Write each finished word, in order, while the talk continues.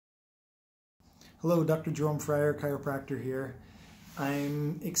Hello, Dr. Jerome Fryer, chiropractor here.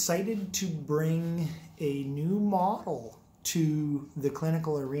 I'm excited to bring a new model to the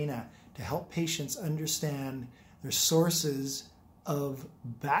clinical arena to help patients understand their sources of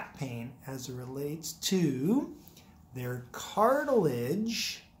back pain as it relates to their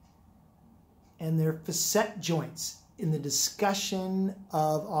cartilage and their facet joints in the discussion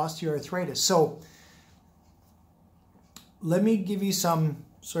of osteoarthritis. So let me give you some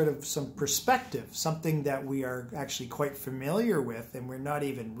perspective, something that we are actually quite familiar with and we're not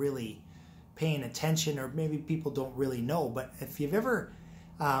even really paying attention, or maybe people don't really know. But if you've ever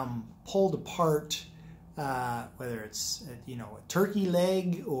pulled apart whether it's a turkey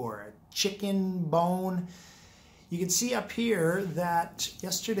leg or a chicken bone, you can see up here that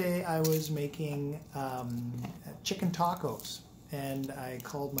yesterday I was making chicken tacos, and I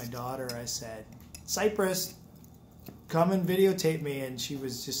called my daughter. I said, "Cypress, come and videotape me," and she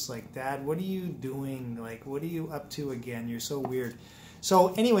was just like, "Dad, what are you doing? Like, what are you up to again? You're so weird."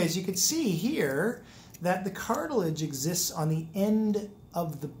 So anyways, you can see here that the cartilage exists on the end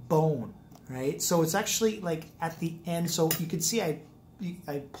of the bone, right? So it's actually like at the end. So you can see I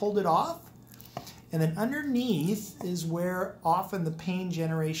pulled it off, and then underneath is where often the pain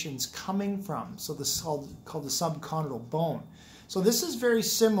generation's coming from. So this is called the subchondral bone. So this is very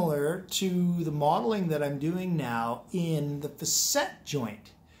similar to the modeling that I'm doing now in the facet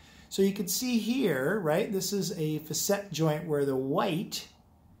joint. So you can see here, right, this is a facet joint where the white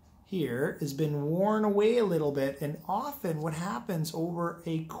here has been worn away a little bit, and often what happens over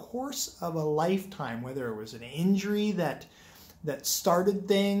a course of a lifetime, whether it was an injury that started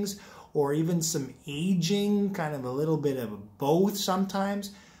things, or even some aging, kind of a little bit of both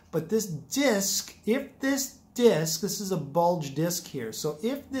sometimes, but this disc, this is a bulge disc here. So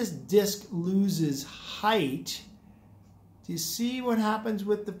if this disc loses height, do you see what happens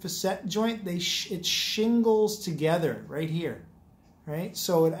with the facet joint? It shingles together right here, right?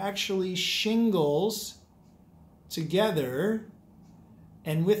 So it actually shingles together,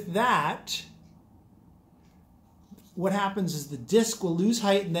 and with that, what happens is the disc will lose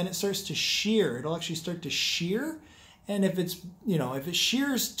height, and then it starts to shear. It'll actually start to shear. And if it's, if it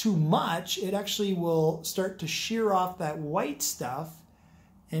shears too much, it actually will start to shear off that white stuff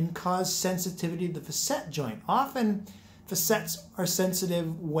and cause sensitivity to the facet joint. Often facets are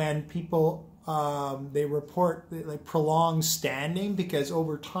sensitive when people, they report like prolonged standing, because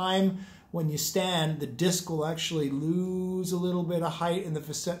over time when you stand, the disc will actually lose a little bit of height and the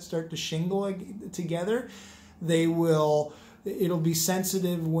facets start to shingle together. It'll be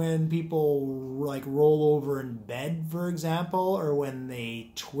sensitive when people like roll over in bed, for example, or when they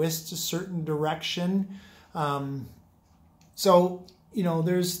twist a certain direction. So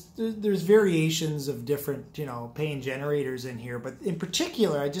there's variations of different pain generators in here, but in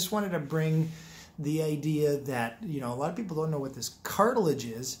particular, I just wanted to bring the idea that a lot of people don't know what this cartilage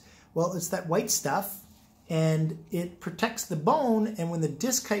is. Well, it's that white stuff, and it protects the bone, and when the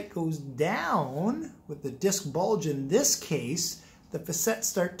disc height goes down, with the disc bulge in this case, the facets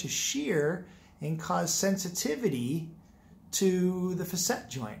start to shear and cause sensitivity to the facet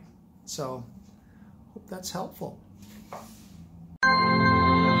joint. So, hope that's helpful.